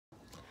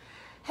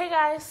Hey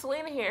guys,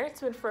 Selena here. It's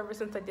been forever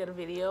since I did a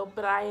video,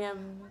 but I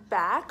am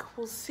back.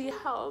 We'll see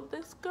how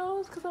this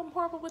goes because I'm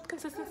horrible with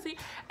consistency.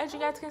 As you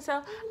guys can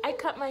tell, I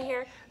cut my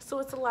hair, so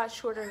it's a lot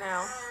shorter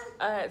now.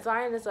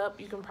 Zion is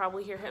up. You can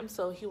probably hear him,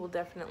 so he will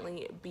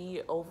definitely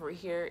be over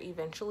here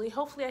eventually.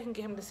 Hopefully I can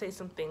get him to say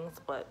some things,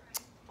 but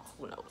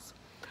who knows.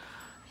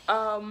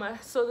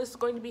 So this is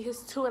going to be his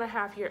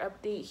 2.5-year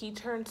update. He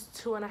turns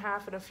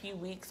 2.5 in a few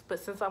weeks, but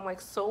since I'm like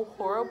so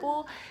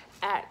horrible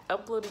at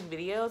uploading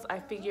videos, I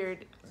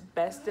figured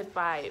best if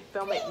I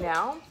film it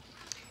now,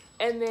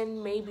 and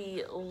then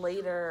maybe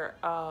later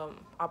I'll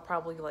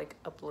probably like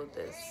upload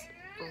this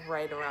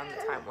right around the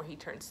time where he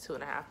turns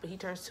 2.5. But he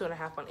turns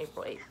 2.5 on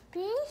April 8th.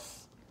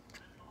 Please?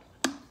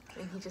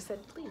 And he just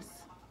said please.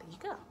 There you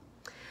go.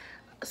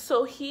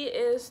 So he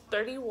is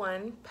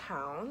 31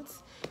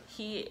 pounds.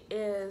 He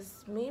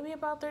is maybe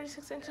about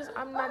 36 inches.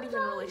 I'm not even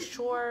really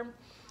sure.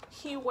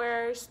 He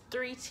wears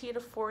 3T to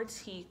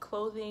 4T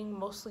clothing,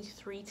 mostly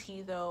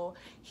 3T though.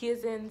 He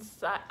is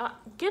inside.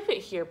 Give it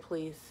here,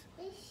 please.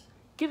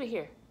 Give it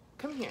here.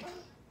 Come here.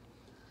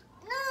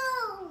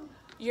 No!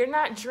 You're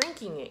not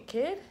drinking it,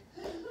 kid.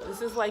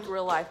 This is like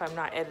real life. I'm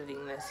not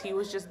editing this. He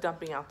was just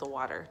dumping out the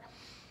water.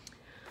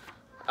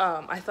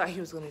 I thought he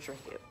was going to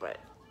drink it, but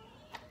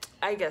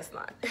I guess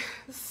not.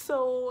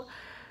 So,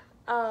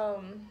 what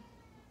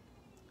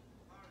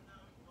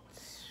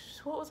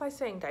was I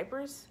saying?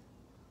 Diapers?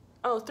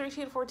 Oh, 3T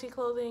to 4T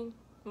clothing,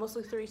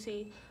 mostly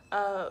 3T.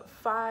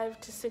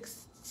 5 to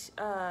 6,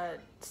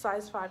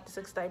 size 5 to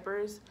 6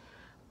 diapers.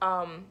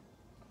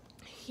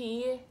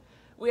 We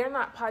are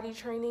not potty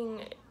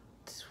training.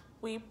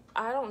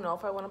 I don't know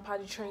if I want to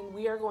potty train.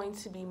 We are going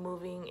to be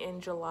moving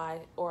in July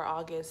or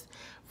August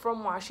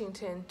from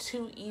Washington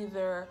to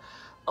either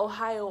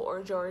Ohio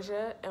or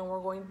Georgia, and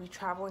we're going to be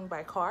traveling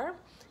by car,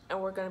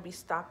 and we're going to be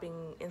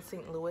stopping in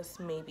St. Louis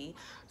maybe.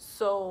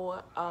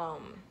 So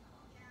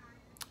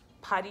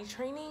potty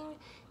training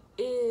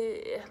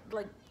is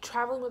like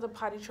traveling with a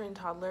potty trained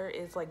toddler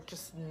is like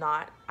just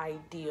not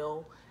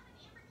ideal,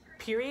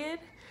 period.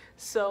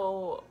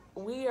 So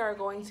we are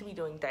going to be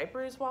doing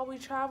diapers while we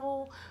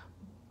travel,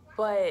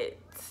 but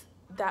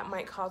that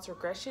might cause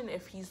regression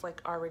if he's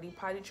like already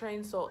potty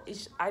trained. So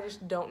I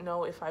just don't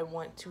know if I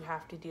want to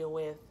have to deal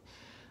with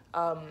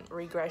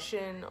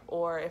regression,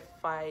 or if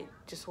I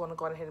just want to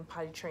go ahead and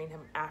potty train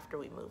him after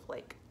we move.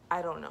 Like,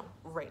 I don't know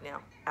right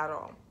now at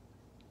all.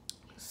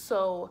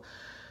 So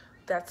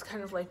that's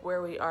kind of like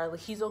where we are. Like,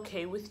 he's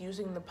okay with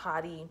using the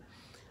potty.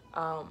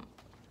 I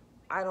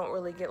don't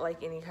really get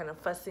like any kind of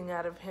fussing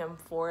out of him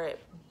for it,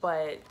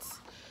 but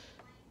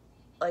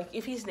like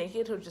if he's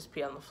naked, he'll just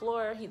pee on the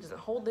floor. He doesn't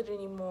hold it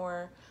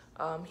anymore.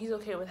 He's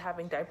okay with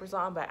having diapers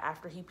on, but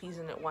after he pees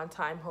in it one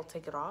time, he'll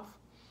take it off.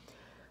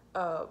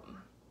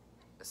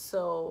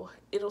 So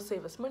it'll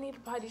save us money to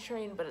potty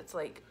train, but it's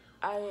like,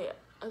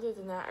 other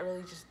than that, I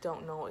really just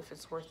don't know if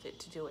it's worth it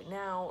to do it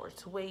now or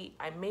to wait.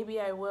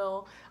 Maybe I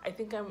will. I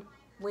think I'm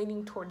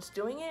leaning towards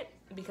doing it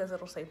because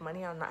it'll save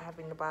money on not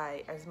having to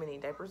buy as many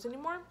diapers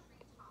anymore.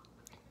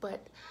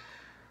 But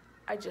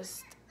I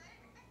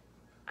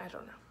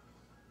don't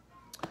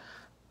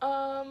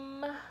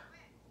know.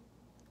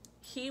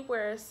 He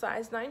wears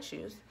size 9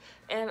 shoes,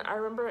 and I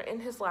remember in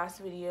his last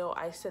video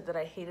I said that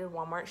I hated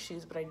Walmart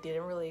shoes, but I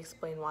didn't really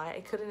explain why. I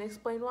couldn't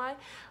explain why.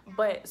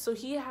 But so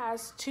he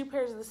has 2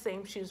 pairs of the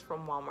same shoes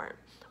from Walmart.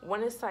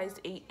 One is size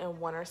 8 and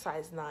one are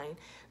size 9.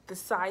 The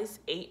size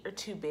 8 are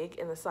too big,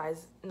 and the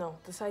size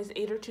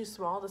 8 are too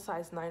small, the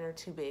size 9 are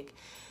too big.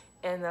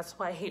 And that's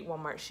why I hate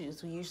Walmart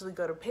shoes. We usually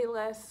go to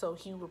Payless, so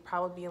he would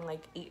probably be in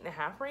like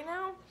 8.5 right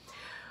now.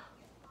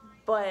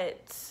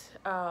 But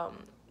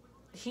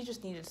he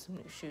just needed some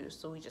new shoes,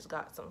 so we just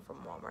got some from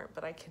Walmart.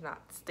 But I cannot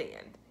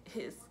stand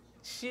his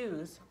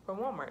shoes from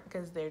Walmart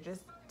because they're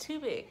just too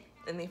big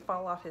and they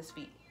fall off his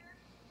feet.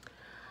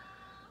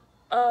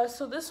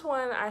 So this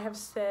one I have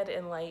said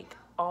in like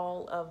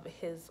all of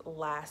his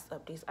last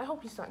updates. I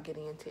hope he's not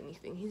getting into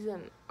anything. He's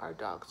in our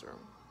dog's room.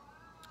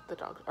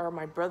 Or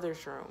my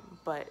brother's room,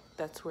 but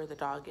that's where the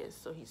dog is,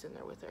 so he's in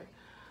there with her.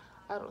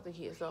 I don't think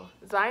he is though.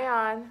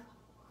 Zion,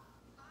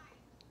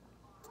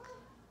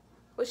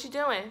 what's she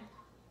doing?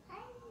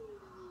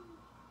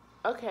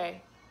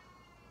 Okay.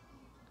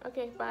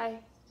 Okay, bye.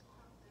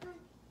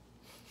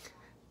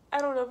 I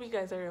don't know if you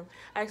guys heard him.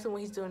 I asked him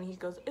what he's doing, and he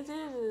goes, and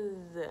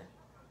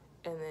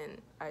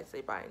then I say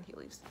bye, and he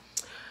leaves.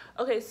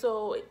 Okay,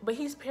 so, but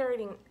he's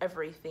parroting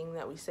everything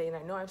that we say, and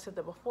I know I've said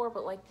that before,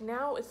 but like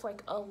now it's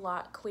like a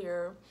lot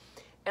clearer.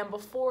 And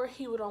before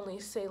he would only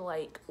say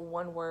like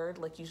one word,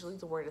 like usually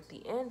the word at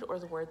the end or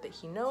the word that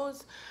he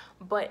knows.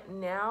 But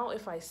now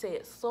if I say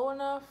it slow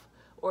enough,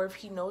 or if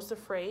he knows the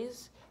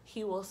phrase,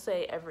 he will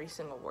say every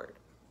single word.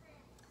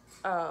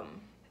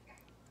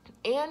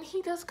 And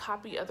he does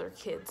copy other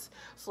kids.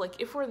 So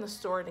like if we're in the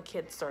store and a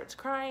kid starts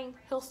crying,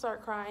 he'll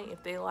start crying.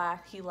 If they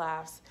laugh, he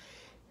laughs.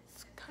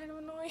 It's kind of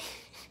annoying,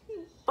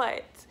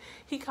 but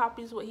he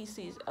copies what he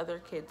sees other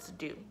kids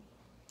do.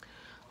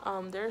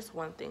 There's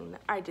one thing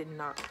that I did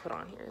not put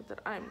on here that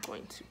I'm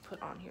going to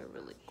put on here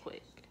really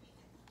quick.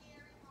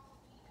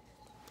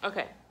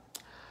 Okay.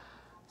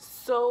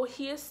 So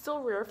he is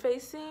still rear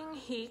facing.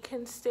 He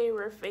can stay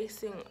rear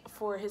facing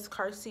for his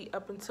car seat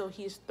up until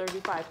he's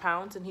 35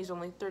 pounds and he's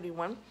only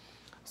 31.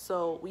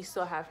 So we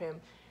still have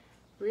him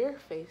rear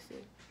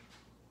facing.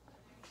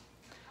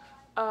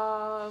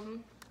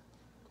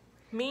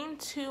 Mean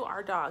to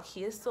our dog.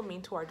 He is still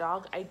mean to our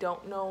dog. I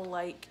don't know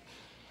like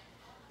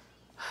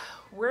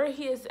where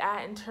he is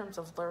at in terms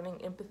of learning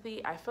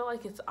empathy. I feel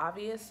like it's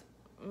obvious.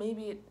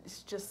 Maybe it's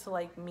just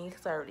like me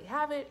because I already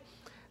have it,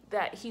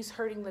 that he's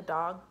hurting the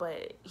dog,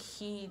 but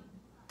he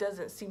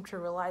doesn't seem to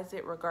realize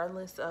it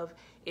regardless of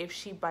if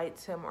she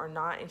bites him or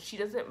not. And she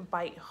doesn't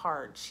bite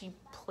hard. She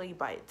play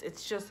bites.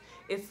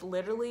 It's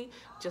literally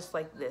just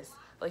like this.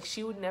 Like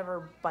she would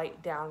never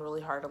bite down really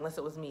hard unless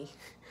it was me.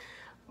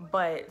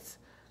 But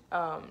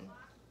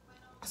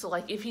so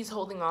like if he's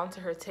holding on to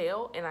her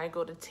tail and I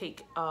go to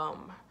take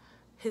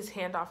his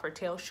hand off her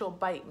tail, she'll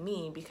bite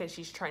me because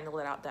she's trying to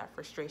let out that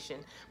frustration,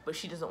 but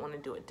she doesn't want to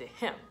do it to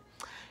him.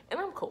 And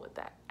I'm cool with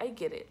that. I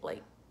get it,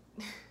 like,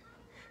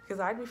 because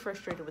I'd be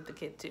frustrated with the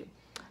kid too.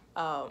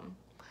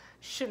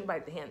 Shouldn't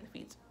bite the hand that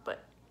feeds,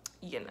 but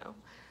you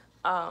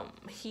know,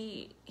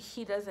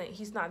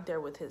 he's not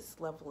there with his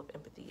level of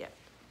empathy yet.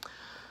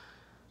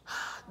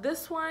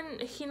 This one,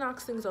 he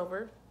knocks things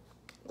over.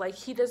 Like,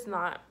 he does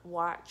not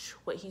watch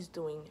what he's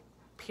doing,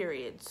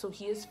 period. So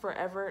he is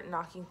forever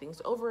knocking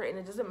things over, and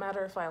it doesn't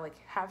matter if I like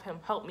have him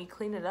help me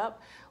clean it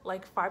up.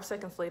 Like 5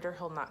 seconds later,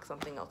 he'll knock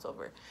something else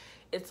over.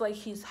 It's like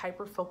he's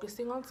hyper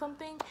focusing on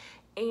something,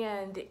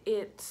 and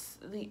it's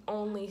the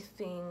only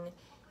thing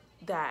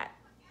that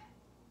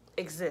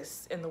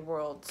exists in the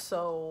world.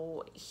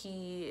 So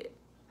he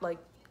like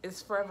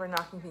is forever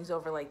knocking things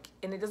over, like,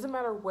 and it doesn't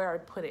matter where I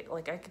put it.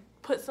 Like I could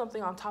put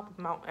something on top of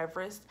Mount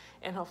Everest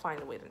and he'll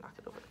find a way to knock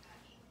it over.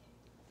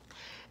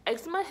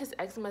 Eczema, his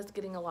eczema is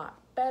getting a lot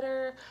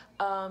better.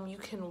 You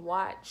can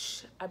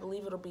watch, I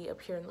believe it'll be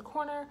up here in the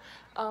corner,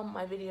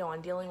 my video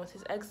on dealing with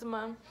his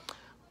eczema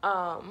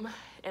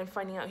and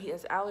finding out he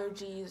has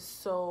allergies.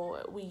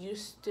 So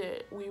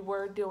we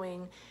were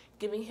giving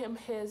him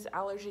his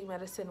allergy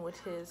medicine with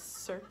his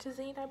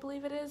Certizine, I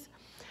believe it is,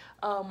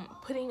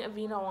 putting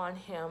Aveeno on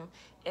him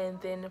and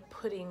then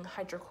putting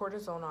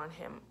hydrocortisone on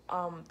him.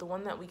 The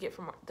one that we get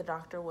from the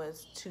doctor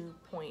was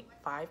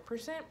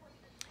 2.5%.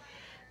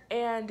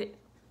 And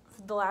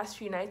the last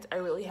few nights, I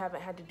really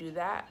haven't had to do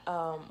that.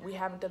 We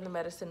haven't done the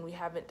medicine. We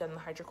haven't done the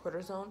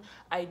hydrocortisone.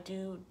 I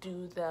do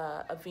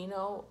the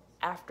Aveeno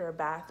after a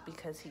bath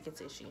because he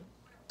gets itchy.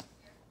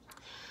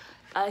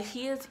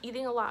 He is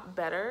eating a lot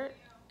better,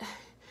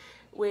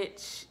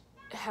 which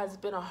has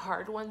been a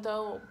hard one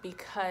though,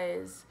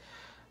 because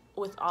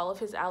with all of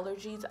his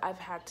allergies, I've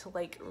had to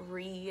like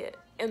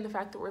and the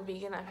fact that we're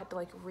vegan, I've had to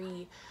like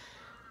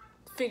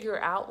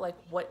figure out like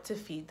what to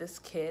feed this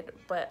kid.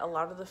 But a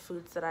lot of the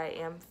foods that I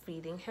am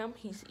feeding him,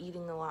 he's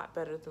eating a lot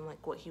better than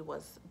like what he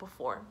was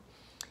before.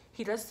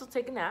 He does still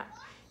take a nap.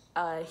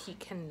 He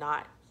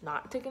cannot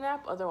not take a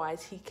nap,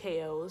 otherwise he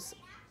KOs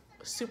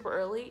super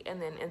early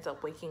and then ends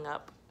up waking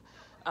up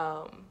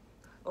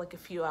like a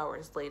few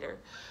hours later.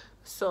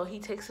 So he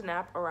takes a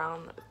nap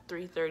around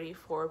 3:30,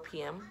 4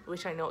 p.m.,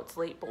 which I know it's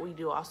late, but we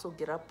do also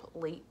get up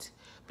late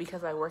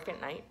because I work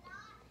at night.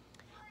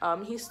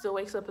 He still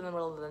wakes up in the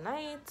middle of the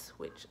night,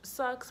 which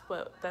sucks,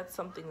 but that's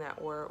something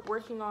that we're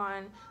working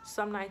on.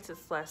 Some nights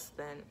it's less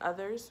than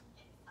others.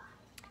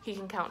 He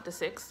can count to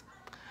 6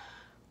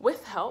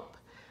 with help.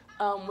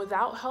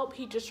 Without help,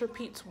 he just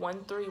repeats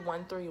 1 3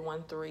 1 3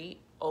 1 3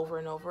 over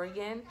and over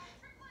again.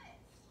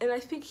 And I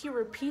think he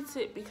repeats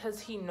it because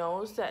he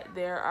knows that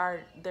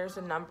there's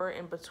a number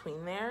in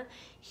between there.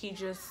 He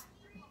just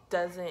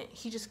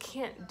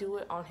can't do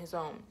it on his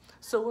own.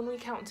 So when we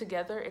count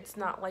together, it's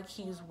not like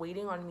he's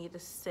waiting on me to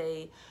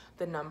say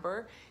the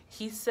number.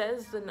 We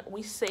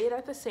say it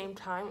at the same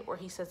time, or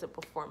he says it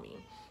before me.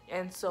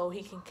 And so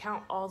he can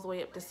count all the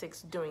way up to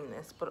 6 doing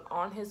this, but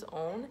on his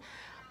own,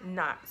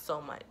 not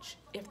so much,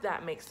 if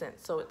that makes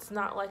sense. So it's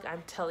not like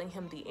I'm telling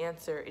him the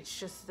answer. It's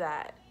just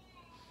that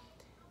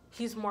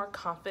he's more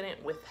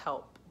confident with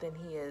help than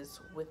he is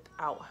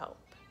without help.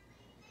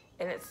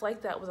 And it's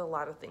like that with a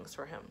lot of things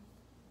for him.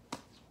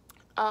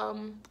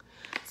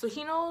 So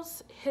he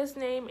knows his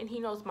name and he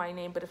knows my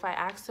name, but if I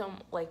ask him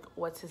like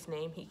what's his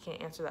name, he can't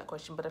answer that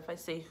question. But if I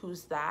say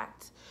who's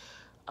that,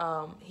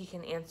 he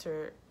can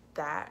answer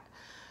that.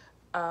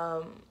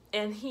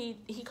 And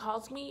he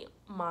calls me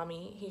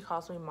mommy, he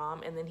calls me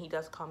mom, and then he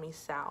does call me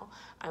Sal.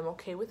 I'm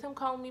okay with him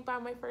calling me by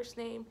my first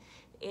name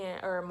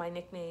or my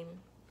nickname.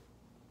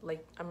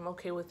 Like, I'm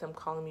okay with him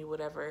calling me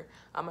whatever.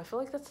 I feel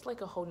like that's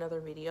like a whole nother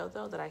video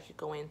though that I could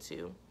go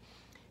into.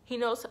 He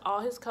knows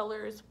all his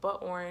colors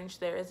but orange.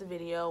 There is a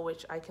video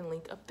which I can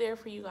link up there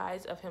for you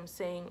guys of him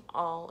saying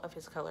all of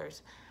his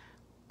colors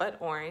but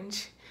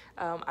orange.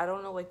 I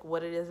don't know like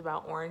what it is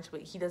about orange,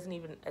 but he doesn't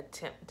even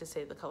attempt to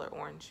say the color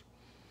orange.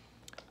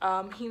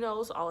 He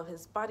knows all of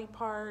his body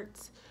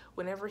parts.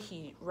 Whenever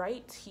he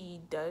writes, he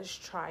does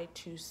try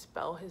to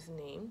spell his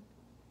name.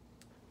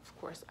 Of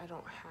course, I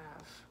don't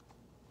have...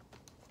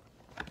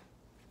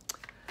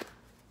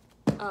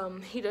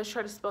 he does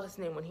try to spell his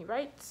name when he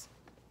writes.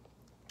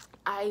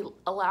 I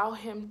allow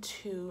him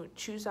to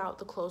choose out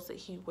the clothes that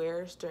he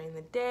wears during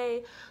the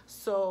day.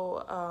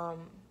 So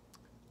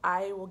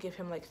I will give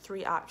him like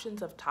 3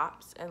 options of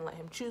tops and let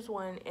him choose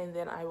one, and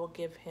then I will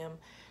give him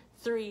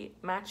 3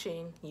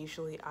 matching,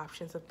 usually,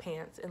 options of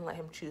pants and let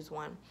him choose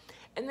one.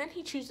 And then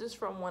he chooses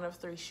from one of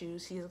 3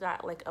 shoes. He's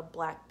got like a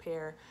black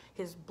pair,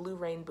 his blue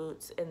rain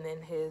boots, and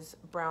then his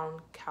brown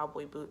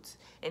cowboy boots,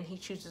 and he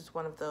chooses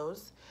one of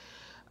those.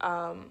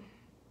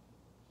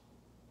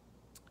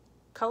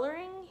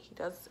 Coloring, he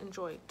does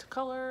enjoy to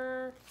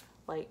color,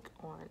 like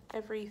on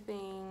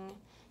everything.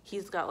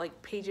 He's got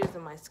like pages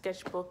in my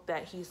sketchbook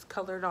that he's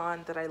colored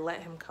on that I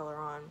let him color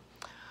on.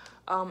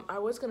 I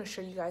was going to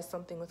show you guys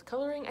something with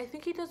coloring. I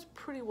think he does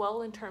pretty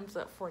well in terms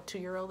of, for a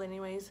 2-year-old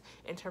anyways,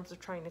 in terms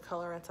of trying to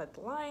color inside the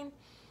line.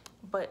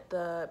 But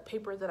the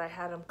paper that I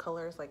had him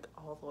color is like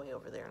all the way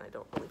over there, and I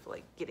don't really feel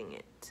like getting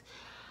it.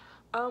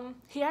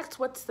 He asks,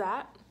 "What's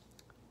that?"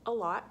 a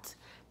lot,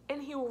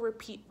 and he will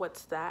repeat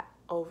 "what's that"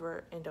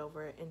 over and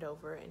over and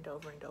over and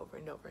over and over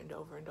and over and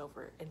over and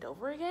over and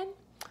over again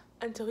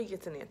until he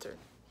gets an answer.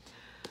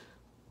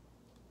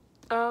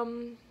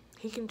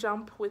 He can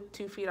jump with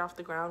 2 feet off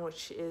the ground,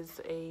 which is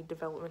a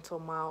developmental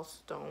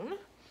milestone.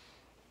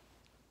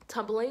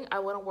 Tumbling, I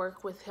want to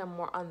work with him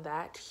more on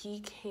that. He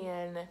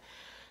can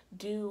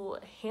do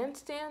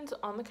handstands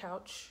on the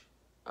couch,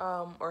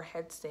 or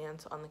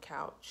headstands on the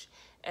couch,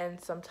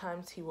 and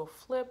sometimes he will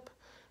flip,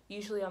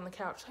 usually on the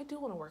couch. I do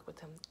want to work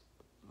with him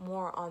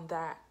more on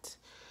that.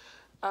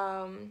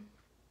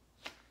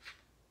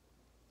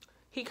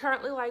 He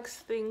currently likes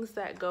things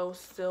that go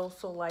still,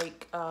 so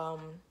like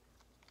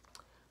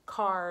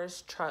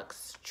cars,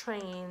 trucks,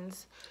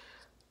 trains.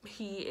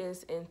 He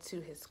is into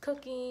his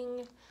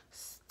cooking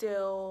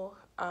still.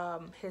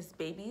 His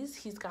babies,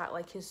 he's got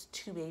like his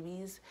 2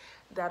 babies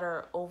that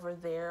are over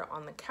there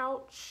on the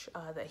couch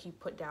that he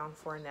put down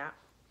for a nap.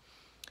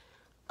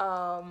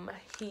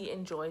 He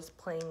enjoys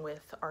playing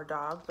with our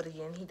dog, but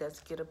again, he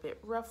does get a bit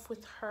rough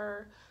with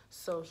her,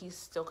 so he's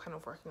still kind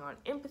of working on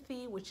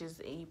empathy, which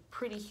is a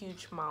pretty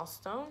huge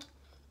milestone.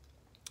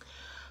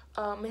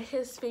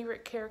 His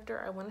favorite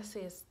character, I want to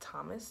say, is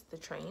Thomas the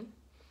train.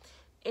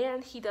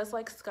 And he does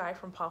like Sky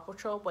from Paw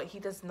Patrol, but he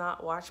does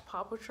not watch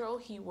Paw Patrol.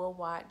 He will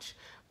watch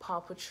Paw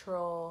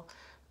Patrol,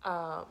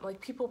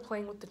 like people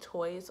playing with the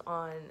toys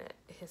on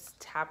his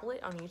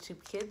tablet on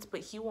YouTube Kids, but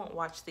he won't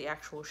watch the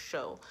actual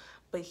show,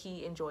 but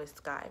he enjoys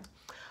Sky.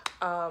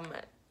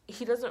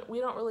 We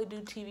don't really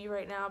do TV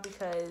right now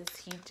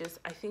because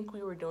I think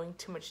we were doing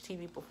too much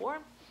TV before.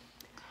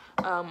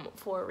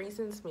 For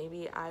reasons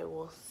maybe I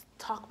will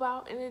talk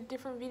about in a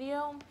different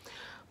video,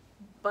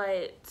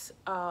 but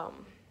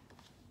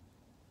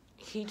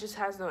he just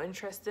has no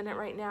interest in it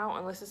right now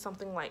unless it's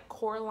something like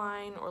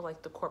Coraline or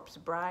like the Corpse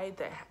Bride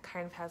that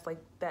kind of has like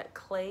that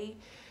clay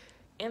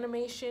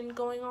animation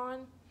going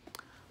on.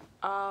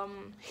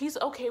 He's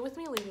okay with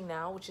me leaving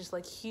now, which is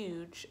like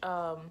huge.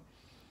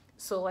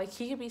 So like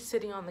he could be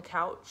sitting on the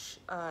couch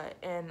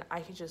and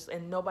I could just,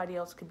 and nobody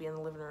else could be in the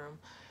living room,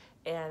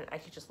 and I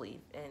could just leave,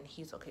 and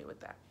he's okay with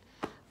that.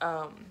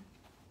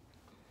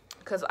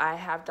 Because I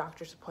have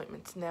doctor's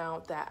appointments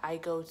now that I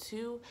go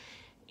to,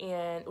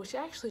 and which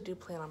I actually do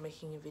plan on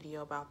making a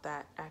video about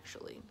that.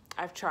 Actually,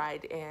 I've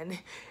tried and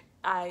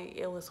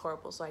it was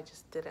horrible, so I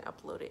just didn't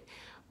upload it.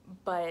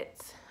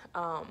 But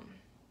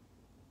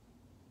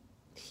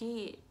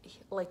he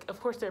like, of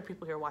course there are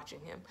people here watching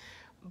him,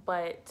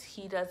 but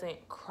he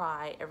doesn't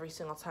cry every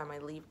single time I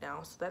leave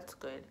now, so that's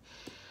good.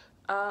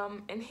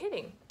 And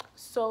hitting.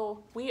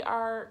 So we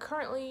are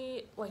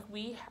currently, like,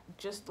 we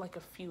just like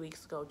a few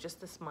weeks ago,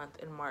 just this month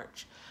in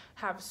March,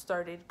 have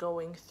started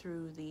going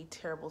through the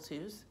Terrible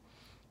Twos,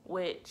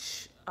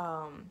 which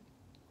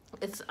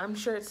I'm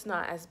sure it's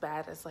not as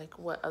bad as like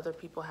what other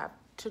people have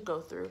to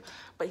go through,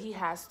 but he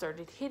has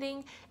started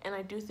hitting, and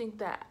I do think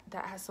that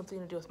has something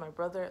to do with my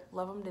brother.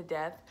 Love him to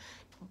death.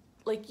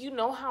 Like, you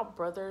know how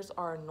brothers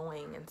are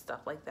annoying and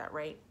stuff like that,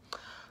 right?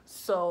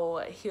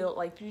 So he'll,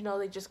 like, you know,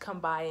 they just come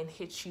by and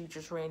hit you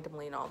just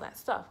randomly and all that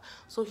stuff.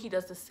 So he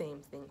does the same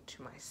thing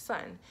to my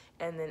son.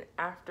 And then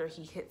after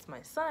he hits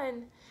my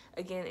son,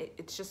 again,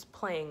 it's just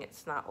playing.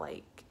 It's not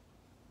like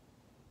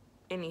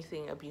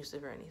anything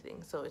abusive or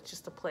anything. So it's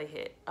just a play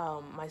hit.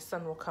 My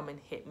son will come and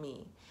hit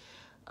me.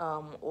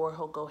 Or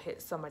he'll go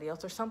hit somebody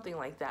else or something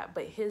like that.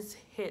 But his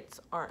hits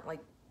aren't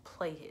like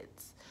play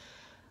hits.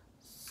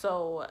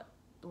 So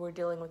we're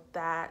dealing with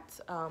that.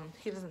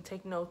 He doesn't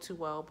take no too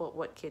well, but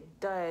what kid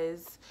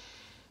does?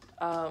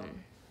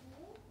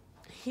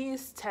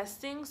 He's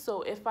testing,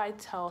 so if I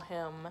tell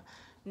him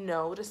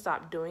no to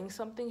stop doing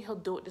something, he'll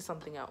do it to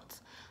something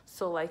else.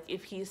 So like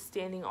if he's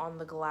standing on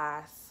the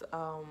glass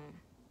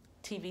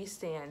TV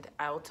stand,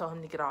 I will tell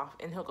him to get off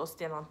and he'll go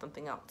stand on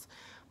something else.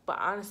 But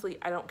honestly,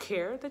 I don't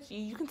care that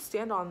you can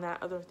stand on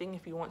that other thing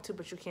if you want to,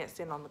 but you can't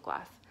stand on the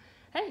glass.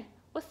 Hey,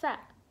 what's that?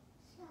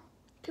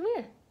 Come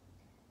here.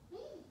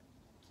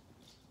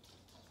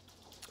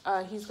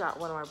 He's got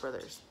one of my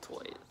brother's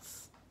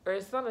toys. Or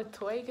it's not a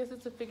toy, I guess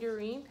it's a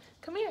figurine.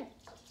 Come here.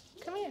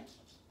 Come here.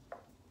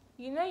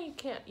 You know you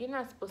can't, you're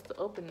not supposed to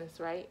open this,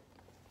 right?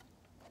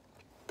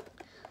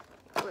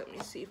 Let me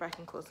see if I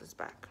can close this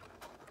back.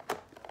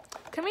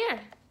 Come here.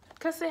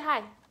 Come say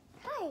hi.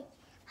 Hi.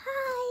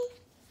 Hi.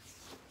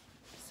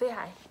 Say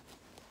hi.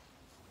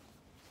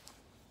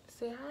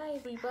 Say hi,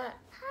 wee butt.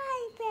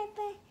 Hi,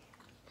 Peppa.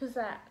 Who's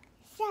that?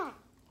 Shut.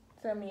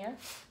 Is that Mia?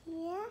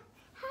 Yeah.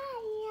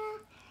 Hi.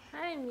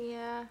 Hi,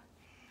 Mia.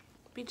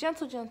 Be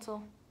gentle,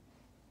 gentle.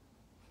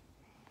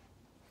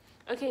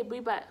 Okay, wee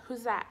butt.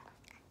 Who's that?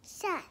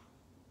 Shut.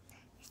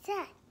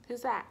 Shut.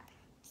 Who's that?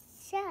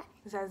 Shut.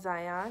 Is that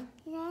Zion?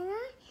 Nana.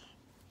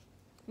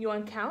 You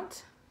want to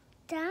count?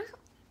 Down.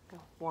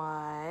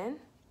 1,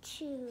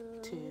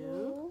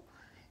 2,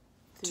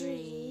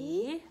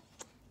 3,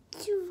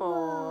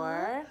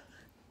 4,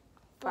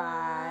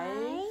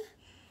 5,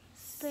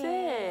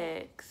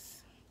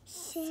 6,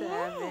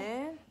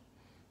 7,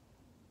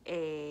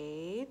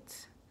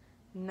 8,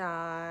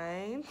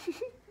 9,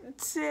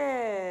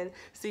 10.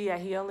 So yeah,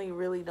 he only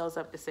really knows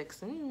up to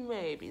 6,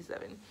 maybe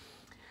 7.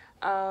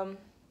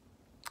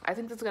 I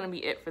think that's gonna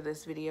be it for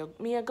this video.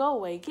 Mia, go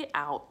away. Get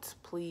out,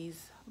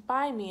 please.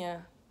 Bye,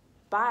 Mia.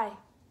 Bye.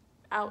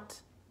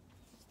 Out.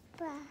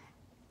 Bye.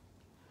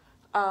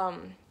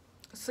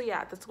 So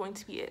yeah, that's going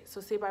to be it.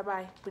 So say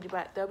bye-bye, booty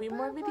butt. There'll be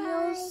more Bye-bye.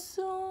 videos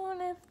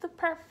soon if the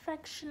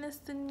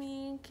perfectionist in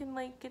me can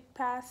like get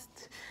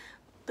past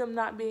them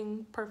not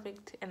being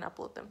perfect and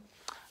upload them.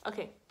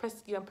 Okay,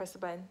 press the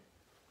button.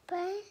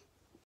 Bye.